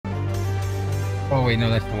Oh wait, no,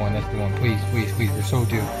 that's the one. That's the one. Please, please, please. We're so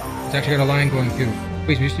due. It's actually got a line going too.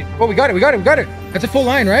 Please, we see. Oh, we got it. We got it. We got it. That's a full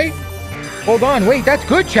line, right? Hold on. Wait, that's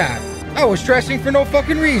good, chat. I was stressing for no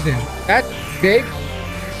fucking reason. That's big.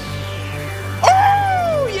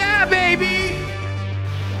 Oh yeah, baby.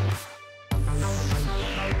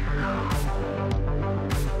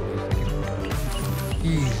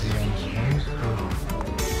 Easy on this one.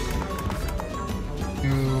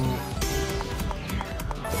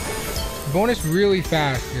 Bonus really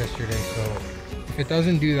fast yesterday, so if it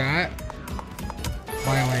doesn't do that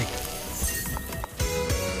by like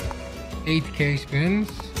 8k spins,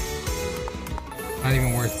 not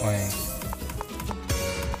even worth playing.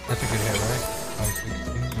 That's a good hit, right?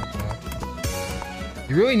 560.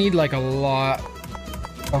 You really need like a lot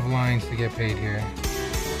of lines to get paid here.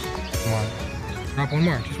 Come on, drop one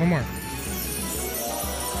more, just one more.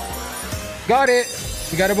 Got it.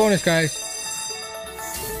 We got a bonus, guys.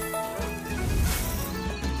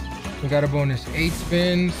 We got a bonus. 8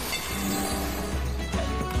 spins.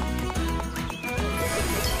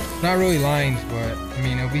 Not really lines, but I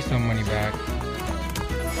mean, it'll be some money back.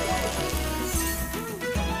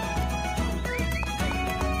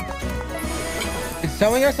 It's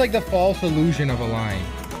telling us like the false illusion of a line.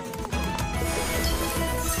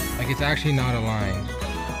 Like it's actually not a line.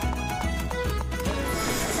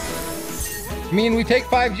 I mean, we take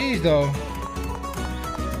 5 Gs though.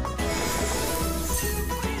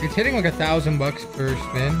 It's hitting like $1,000 per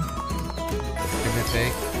spin, give or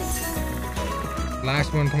take.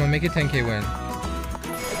 Last one, come on, make it 10k win.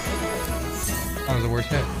 That was the worst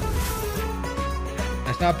hit.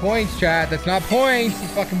 That's not points, chat. That's not points, you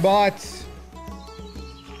fucking bots.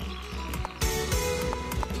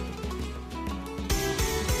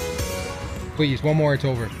 Please, one more, it's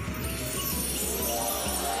over.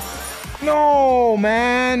 No,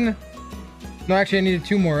 man. No, actually, I needed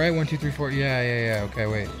 2 more, right? 1, 2, 3, 4. Yeah. Okay,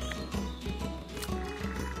 wait.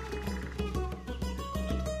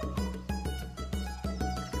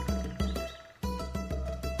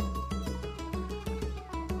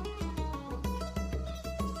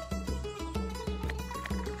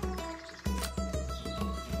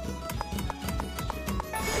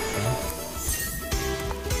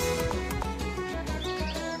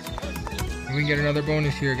 We can get another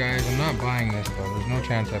bonus here, guys. I'm not buying this, though. There's no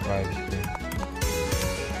chance I buy this thing.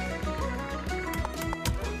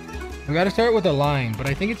 We gotta start with a line, but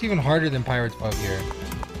I think it's even harder than Pirates Pub here.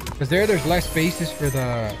 Because there's less spaces for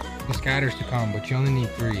the scatters to come, but you only need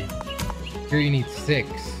 3. Here you need 6.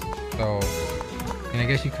 So, and I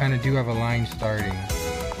guess you kind of do have a line starting.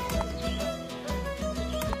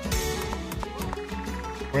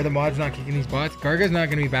 Where the mod's not kicking these bots? Garga's not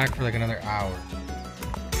gonna be back for like another hour.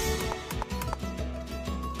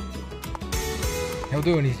 He'll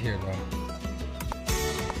do when he's here, though.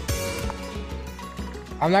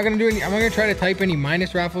 I'm not gonna do any. I'm not gonna try to type any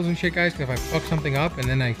minus raffles and shit, guys. Because if I fuck something up and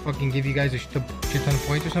then I fucking give you guys a shit ton of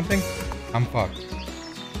points or something, I'm fucked.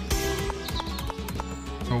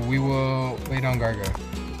 So we will wait on Garga.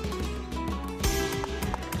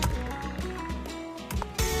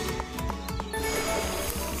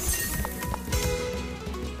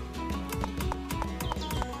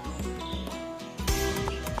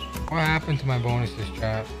 What happened to my bonuses,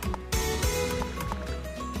 chat?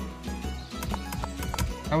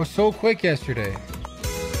 I was so quick yesterday.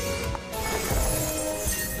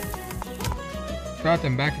 Shot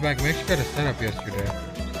them back to back. We actually got a setup yesterday.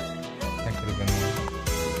 That could have been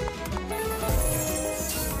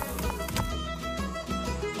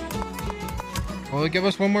one. Well, give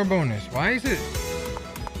us one more bonus. Why is it?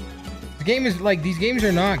 The game is like, these games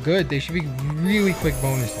are not good. They should be really quick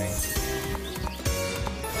bonusing.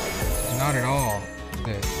 Not at all.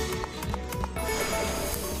 This.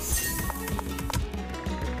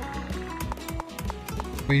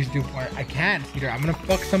 Please do part. I can't, Peter. I'm gonna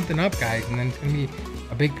fuck something up, guys, and then it's gonna be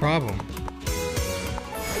a big problem.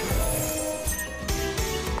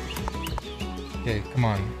 Okay, come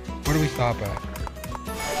on. Where do we stop at?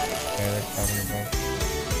 Okay, let's stop in the boat.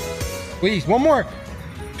 Please, one more.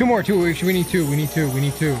 2 more. 2. We need 2. We need 2. We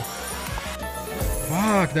need 2.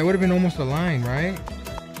 Fuck, that would have been almost a line, right?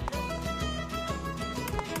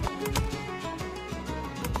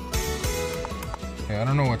 I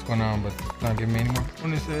don't know what's going on, but it's not giving me any more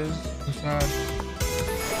bonuses. I'm sad.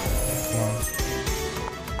 Come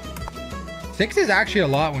on. 6 is actually a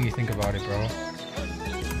lot when you think about it, bro.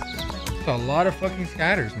 It's a lot of fucking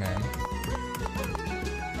scatters, man.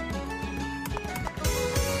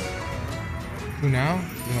 2 now?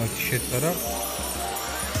 You know, it's shit set up.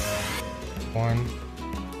 1.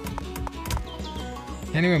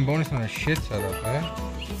 Can't even bonus on a shit setup, eh?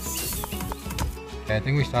 Okay, I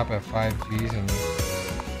think we stop at 5 Gs and...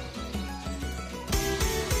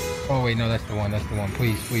 Oh wait, no, that's the one. That's the one.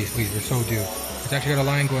 Please, please, please. We're so due. It's actually got a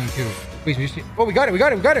line going too. Please, we just need... Oh, we got it. We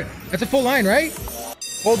got it. We got it. That's a full line, right?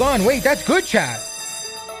 Hold on. Wait, that's good, chat.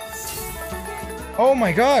 Oh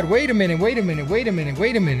my God. Wait a minute. Wait a minute. Wait a minute.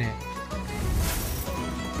 Wait a minute.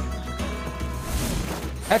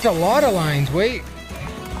 That's a lot of lines. Wait.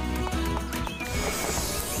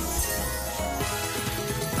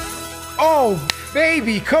 Oh,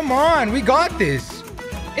 baby. Come on. We got this.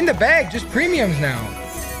 In the bag. Just premiums now.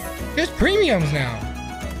 Just premiums now.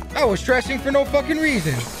 I was stressing for no fucking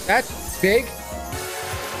reason. That's big.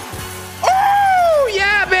 Oh,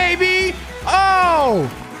 yeah, baby. Oh,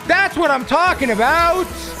 that's what I'm talking about.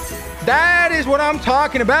 That is what I'm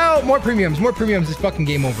talking about. More premiums. More premiums. This fucking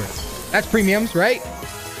game over. That's premiums, right?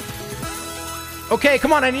 Okay,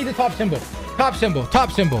 come on. I need the top symbol. Top symbol.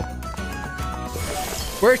 Top symbol.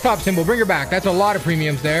 Where's top symbol? Bring her back. That's a lot of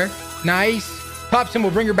premiums there. Nice. Top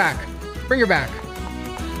symbol. Bring her back. Bring her back.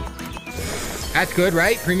 That's good,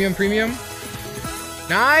 right? Premium, premium.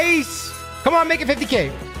 Nice. Come on, make it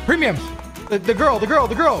 50K. Premiums. The girl.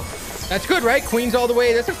 That's good, right? Queens all the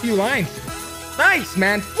way. That's a few lines. Nice,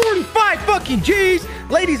 man. 45 fucking G's.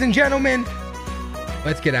 Ladies and gentlemen,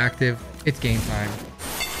 let's get active. It's game time.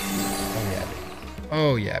 Oh, yeah, baby.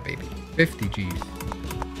 Oh, yeah, baby. 50 G's.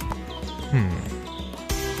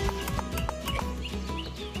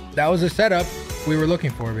 That was a setup we were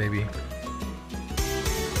looking for, baby.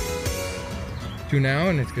 2 now,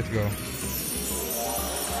 and it's good to go.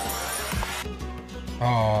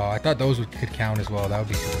 Oh, I thought those could count as well. That would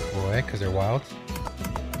be super cool, eh? Because they're wilds.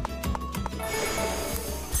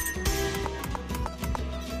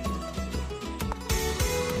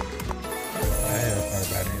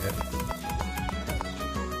 That's not a bad hit.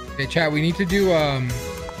 Okay, chat, we need to do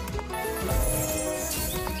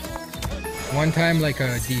one time like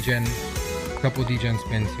a degen, couple degen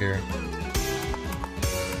spins here.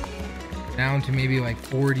 Down to maybe like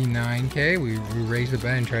 49K. We raise the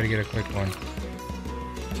bet and try to get a quick one.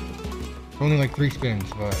 Only like 3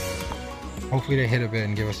 spins, but hopefully they hit a bit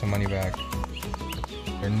and give us some money back.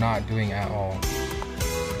 They're not doing at all.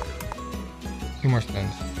 2 more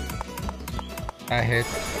spins. That hits.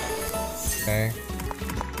 Okay.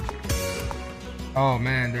 Oh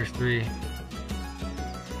man, there's 3.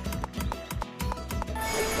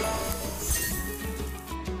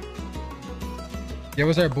 Yeah,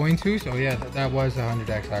 was our Boeing 2? So yeah, that was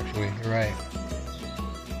 100x actually. You're right.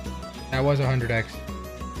 That was 100x.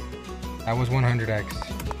 That was 100x.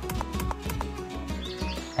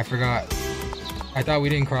 I forgot. I thought we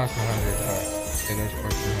didn't cross 100. Okay, there's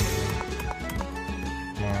 1400.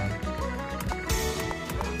 Come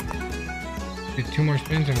on. Do 2 more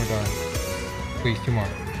spins and we're done. Please, 2 more.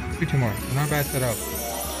 Do 2 more. Not bad setup.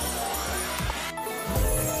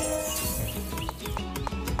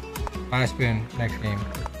 Last spin, next game.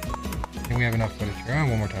 I think we have enough footage here.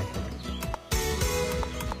 One more time.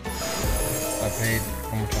 I paid.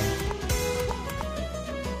 One more time.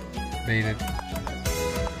 Baited.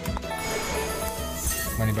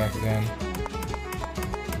 Money back again.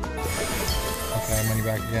 Okay, money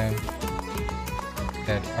back again.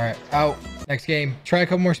 Dead. Alright, out. Next game. Try a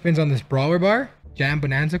couple more spins on this brawler bar. Jam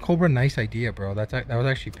Bonanza Cobra. Nice idea, bro. That was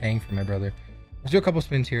actually paying for my brother. Let's do a couple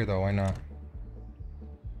spins here, though. Why not?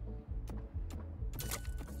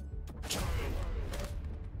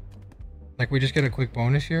 Like, we just get a quick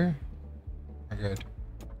bonus here? We're good.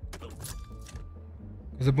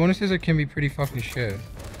 Because the bonuses can be pretty fucking shit.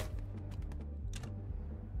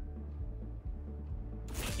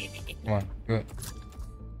 Come on, do it.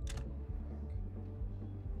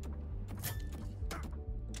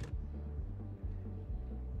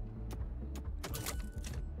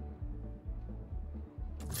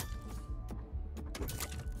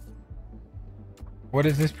 What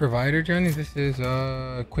is this provider, Johnny? This is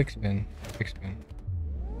quick spin. Quick spin.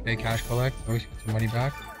 Okay, cash collect. Always get some money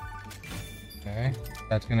back. Okay,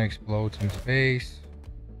 that's gonna explode some space.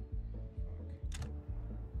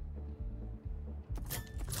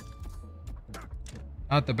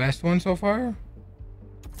 Not the best one so far.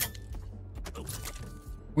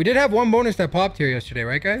 We did have one bonus that popped here yesterday,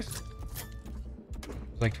 right, guys?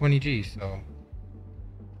 It's like 20 G's, so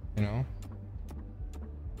you know.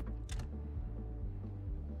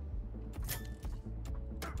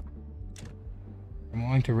 I'm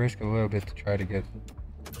willing to risk a little bit to try to get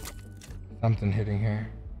something hitting here.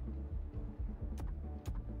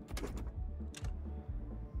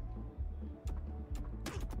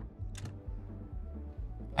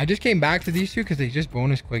 I just came back to these two because they just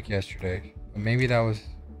bonus quick yesterday. But maybe that was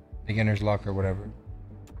beginner's luck or whatever.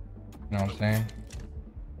 You know what I'm saying?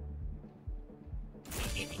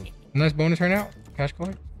 Nice bonus right now. Cash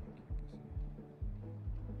collect.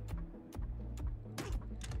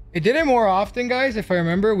 It did it more often, guys. If I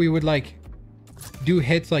remember, we would like do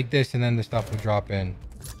hits like this and then the stuff would drop in.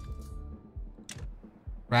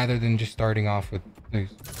 Rather than just starting off with the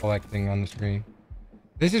collecting on the screen.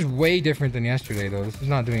 This is way different than yesterday, though. This is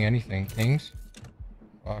not doing anything. Kings.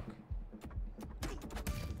 Fuck.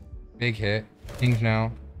 Big hit. Kings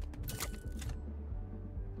now.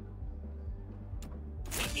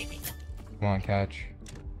 Come on, catch.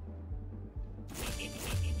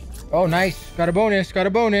 Oh, nice. Got a bonus. Got a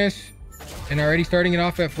bonus. And already starting it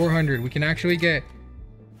off at 400. We can actually get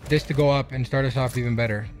this to go up and start us off even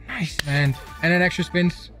better. Nice, man. And then extra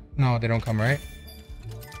spins. No, they don't come, right?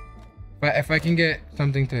 But if I can get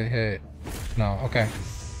something to hit. No, okay.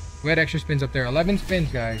 We had extra spins up there. 11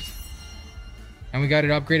 spins, guys. And we got it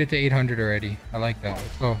upgraded to 800 already. I like that.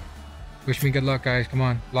 Let's go. Wish me good luck, guys. Come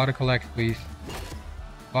on. A lot of collects, please.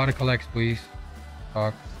 A lot of collects, please.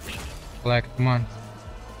 Talk. Collect. Come on.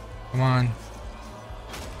 Come on.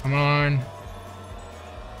 Come on.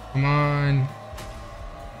 Come on.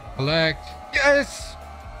 Collect. Yes!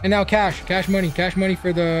 And now cash. Cash money. Cash money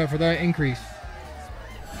for the increase.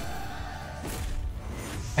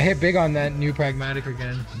 I hit big on that new pragmatic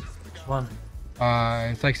again. Which one?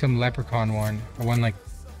 It's like some leprechaun one. I won like,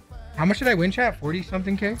 how much did I win, chat? 40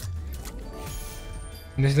 something K?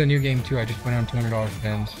 And this is a new game too. I just went on $200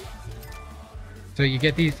 spins. So you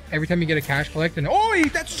get these every time you get a cash collect, and oh,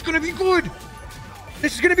 that's gonna be good.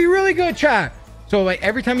 This is gonna be really good, chat. So like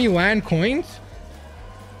every time you land coins,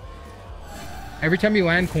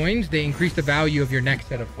 they increase the value of your next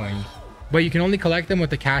set of coins. But you can only collect them with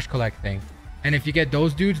the cash collect thing. And if you get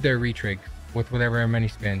those dudes, they're retrig with whatever many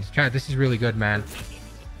spins. Chat, this is really good, man.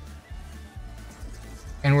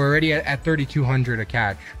 And we're already at 3,200 a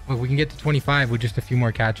catch. Look, we can get to 25 with just a few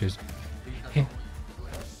more catches.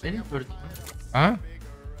 Huh?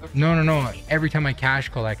 No. Every time I cash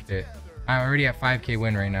collect it. I'm already at 5K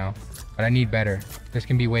win right now. But I need better. This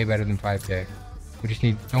can be way better than 5K. We just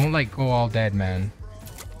need... Don't like go all dead, man.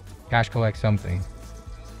 Cash collect something.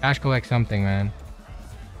 Cash collect something, man.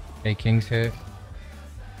 Okay, kings hit.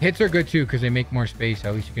 Hits are good too because they make more space.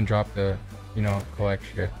 At least you can drop the, you know, collect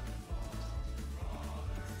shit.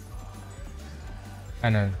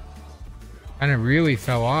 Kind of really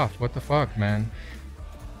fell off. What the fuck, man?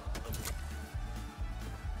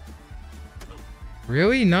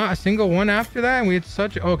 Really? Not a single one after that? And we had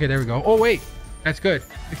such... Okay, there we go. Oh, wait. That's good.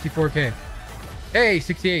 64K. Hey,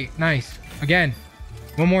 68. Nice. Again.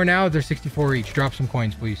 One more now. They're 64 each. Drop some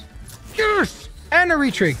coins, please. Yes! And a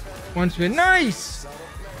retrig. One spin. Nice!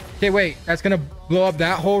 Okay, wait. That's going to blow up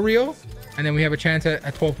that whole reel. And then we have a chance at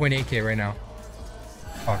 12.8K right now.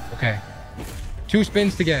 Fuck. Okay. 2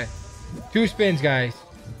 spins to get. 2 spins, guys.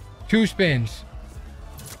 2 spins.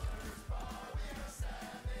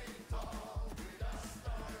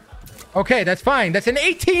 Okay, that's fine. That's an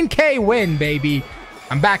 18K win, baby.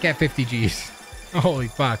 I'm back at 50 G's. Holy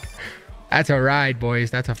fuck. That's a ride,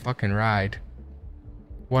 boys. That's a fucking ride.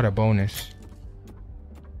 What a bonus.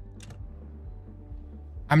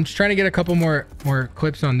 I'm just trying to get a couple more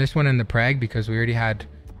clips on this one and the Prague because we already had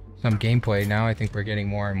some gameplay. Now I think we're getting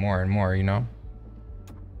more and more, you know?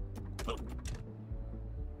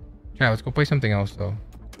 Yeah, let's go play something else, though.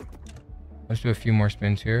 Let's do a few more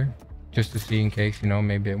spins here. Just to see in case, you know,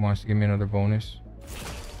 maybe it wants to give me another bonus.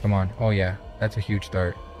 Come on. Oh, yeah. That's a huge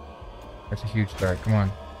start. That's a huge start. Come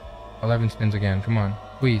on. 11 spins again. Come on.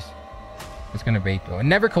 Please. It's going to bait, though. It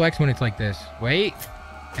never collects when it's like this. Wait.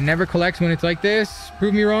 It never collects when it's like this.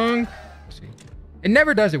 Prove me wrong. Let's see. It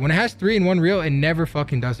never does it. When it has 3 in one reel, it never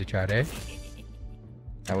fucking does it, chat, eh?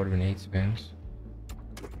 That would have been 8 spins.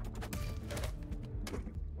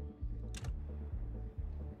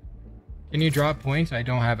 Can you drop points? I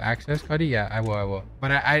don't have access, Cuddy. Yeah, I will.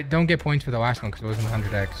 But I don't get points for the last one because it wasn't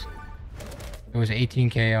 100x. It was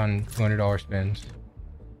 18K on $200 spins.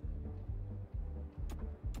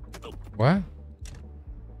 What?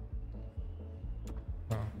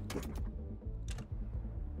 Oh.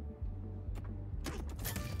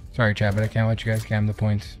 Sorry, chat, but I can't let you guys cam the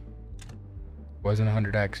points. It wasn't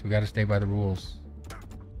 100x. We got to stay by the rules.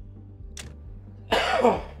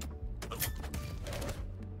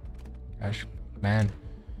 Gosh, man.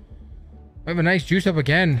 We have a nice juice up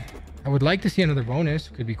again. I would like to see another bonus.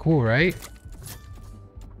 Could be cool, right?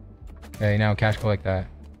 Okay, now cash collect that.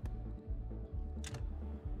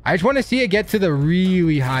 I just want to see it get to the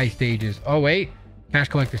really high stages. Oh, wait. Cash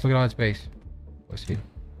collectors. Look at all that space. Let's see.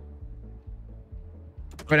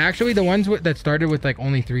 But actually, the ones that started with like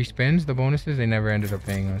only 3 spins, the bonuses, they never ended up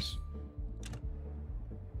paying us.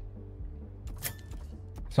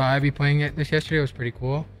 So I be playing this yesterday. It was pretty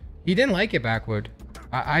cool. He didn't like it backward.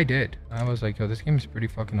 I did. I was like, yo, this game is pretty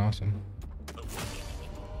fucking awesome.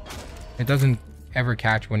 It doesn't ever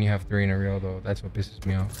catch when you have 3 in a reel though. That's what pisses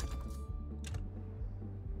me off.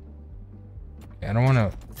 Okay, I don't want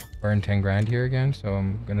to burn 10 grand here again, so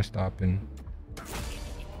I'm gonna stop and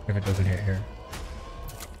if it doesn't hit here.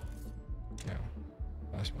 Yeah,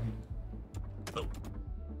 last one.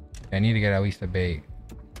 I need to get at least a bait,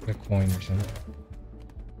 a coin or something.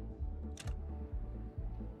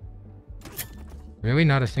 Really?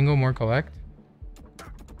 Not a single more collect?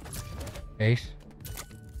 Ace.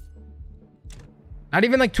 Not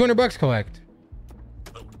even like 200 bucks collect.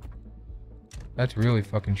 That's really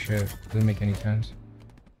fucking shit. Doesn't make any sense.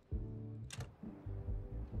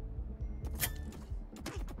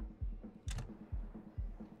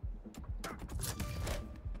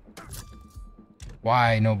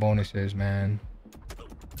 Why no bonuses, man?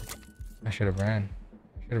 I should have ran.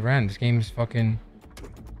 I should have ran. This game is fucking...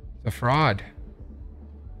 It's a fraud.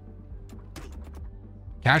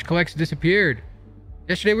 Cash collects disappeared.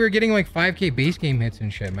 Yesterday we were getting like 5k base game hits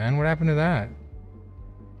and shit, man. What happened to that?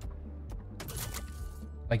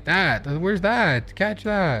 Like that. Where's that? Catch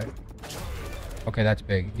that. Okay, that's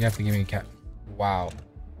big. You have to give me a cat. Wow.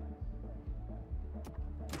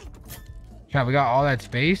 Chat, we got all that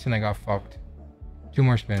space and I got fucked. 2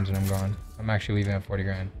 more spins and I'm gone. I'm actually leaving at 40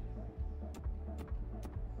 grand.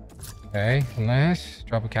 Okay, unless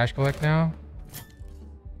drop a cash collect now.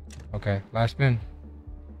 Okay, last spin.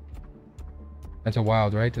 That's a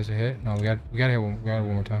wild, right? Does it hit? No, we gotta hit one. We gotta hit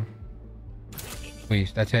one more time.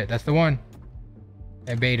 Please, that's it. That's the one.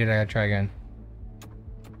 I baited. I gotta try again.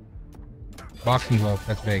 Boxing glove.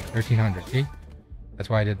 That's big. 1300. See? That's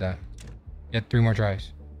why I did that. Get 3 more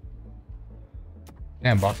tries.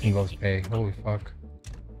 Damn, boxing gloves pay. Holy fuck.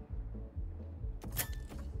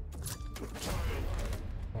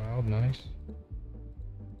 Wild, nice.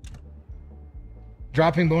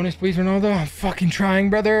 Dropping bonus, please, Ronaldo. I'm fucking trying,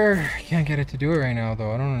 brother. I can't get it to do it right now,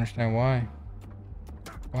 though. I don't understand why.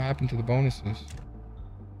 What happened to the bonuses?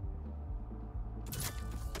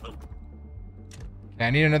 Okay, I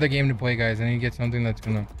need another game to play, guys. I need to get something that's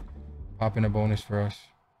gonna pop in a bonus for us.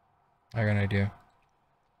 I got an idea.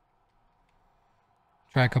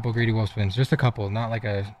 Try a couple greedy wolf spins. Just a couple, not like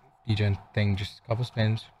a degen thing. Just a couple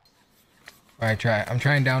spins. All right, try. I'm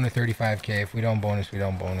trying down to 35k. If we don't bonus, we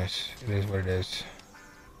don't bonus. It is what it is.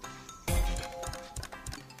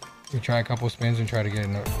 We try a couple spins and try to get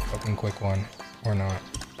a fucking quick one, or not.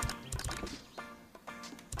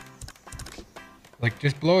 Like,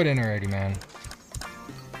 just blow it in already, man.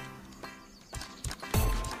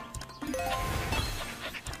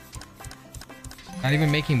 Not even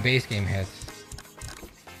making base game hits.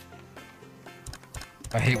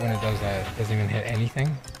 I hate when it does that. It doesn't even hit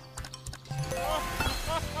anything.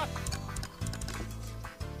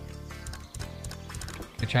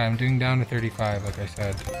 Okay, chat, I'm doing down to 35, like I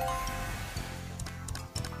said.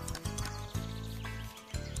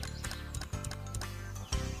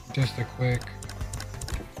 Just a quick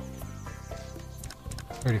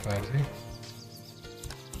 35, see?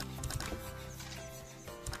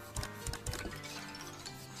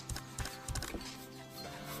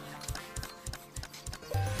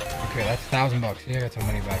 Okay, that's $1,000. See, I got some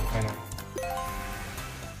money back. I know.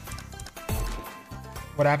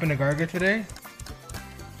 What happened to Garga today?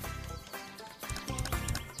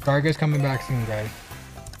 Garga's coming back soon, guys.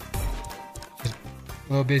 Just a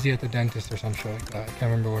little busy at the dentist or some shit like that. I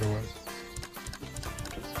can't remember what it was.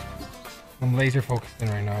 I'm laser focused in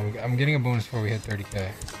right now. I'm getting a bonus before we hit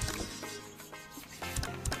 30k.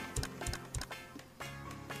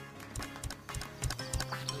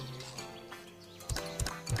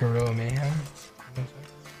 Gorilla Mayhem.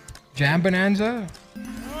 Jam Bonanza?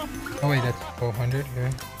 Oh wait, that's 400 here.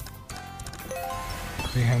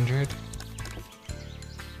 300.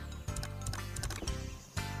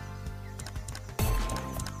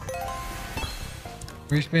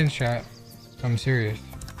 Free spins, chat. I'm serious.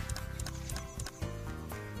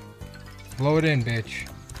 Blow it in, bitch.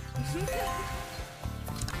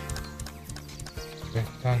 Okay,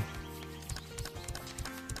 done.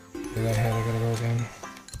 Okay, that hit, I gotta go again.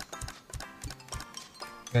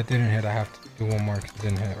 That didn't hit, I have to do one more because it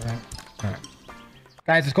didn't hit, right? Alright.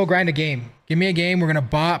 Guys, let's go grind a game. Give me a game, we're gonna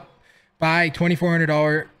buy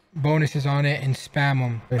 $2,400 bonuses on it and spam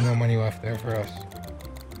them. There's no money left there for us.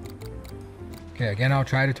 Okay, again, I'll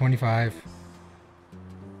try to 25.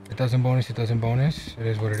 If it doesn't bonus, it doesn't bonus. It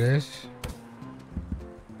is what it is.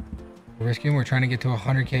 We're risking, we're trying to get to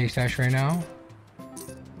 100k sesh right now.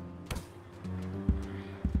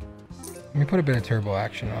 Let me put a bit of turbo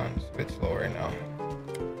action on. It's a bit slow right now.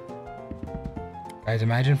 Guys,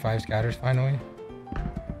 imagine 5 scatters finally.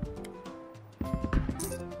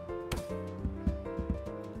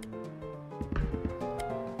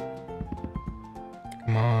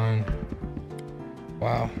 Come on.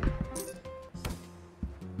 Wow.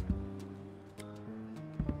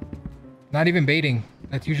 Not even baiting.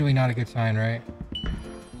 That's usually not a good sign, right?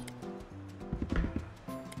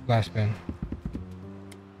 Last spin.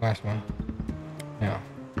 Last one. Yeah.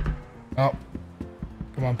 Oh.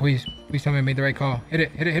 Come on, please. Please tell me I made the right call. Hit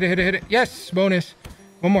it, hit it, hit it, hit it, hit it. Yes! Bonus.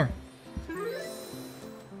 One more.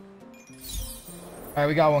 Alright,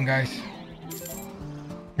 we got one, guys.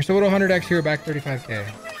 We're still at 100x here, back 35k.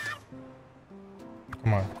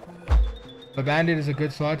 Come on. The Bandit is a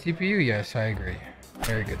good slot TPU? Yes, I agree.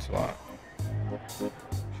 Very good slot.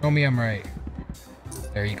 Show me I'm right.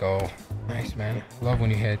 There you go. Nice, man. Love when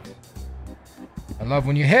you hit. I love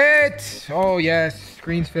when you hit! Oh, yes.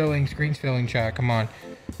 Screen's filling, chat. Come on.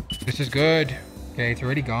 This is good. Okay, it's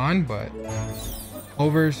already gone, but...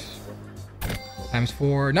 Overs. Times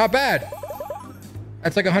 4. Not bad!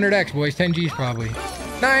 That's like 100x, boys. 10 Gs probably.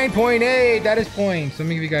 9.8! That is points. Let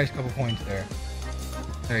me give you guys a couple points there.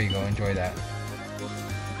 There you go. Enjoy that.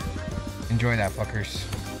 Enjoy that, fuckers.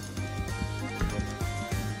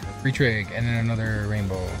 Free trig, and then another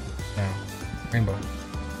rainbow. No. Rainbow.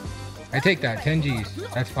 I take that. 10 Gs.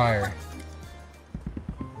 That's fire.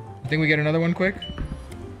 You think we get another one quick?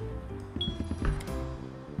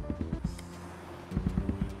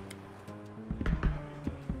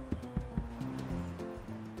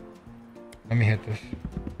 Let me hit this.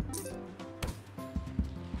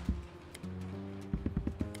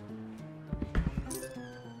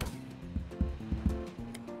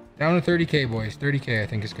 Down to 30k, boys. 30k I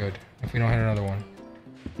think is good. If we don't hit another one.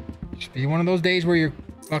 Just be one of those days where you're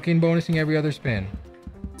fucking bonusing every other spin.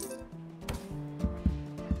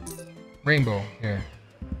 Rainbow. Here.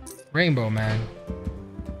 Rainbow, man.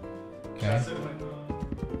 Okay.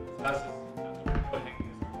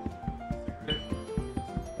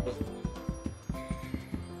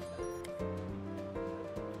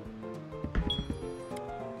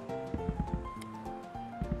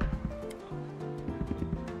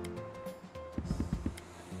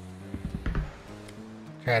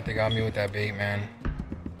 God, they got me with that bait, man.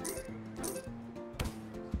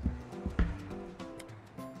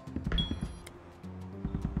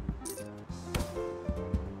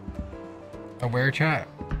 Aware, chat?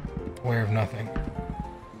 Aware of nothing.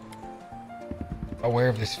 Aware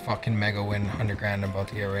of this fucking mega win 100 grand I'm about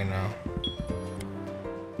to get right now.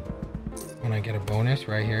 When I get a bonus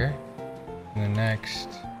right here in the next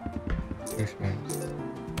 2 spins.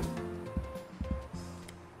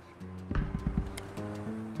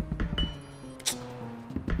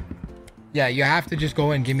 Yeah, you have to just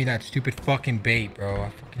go and give me that stupid fucking bait, bro. I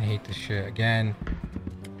fucking hate this shit. Again.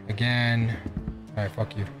 Alright,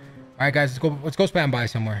 fuck you. Alright, guys, let's go spam buy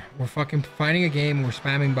somewhere. We're fucking finding a game and we're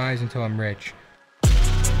spamming buys until I'm rich.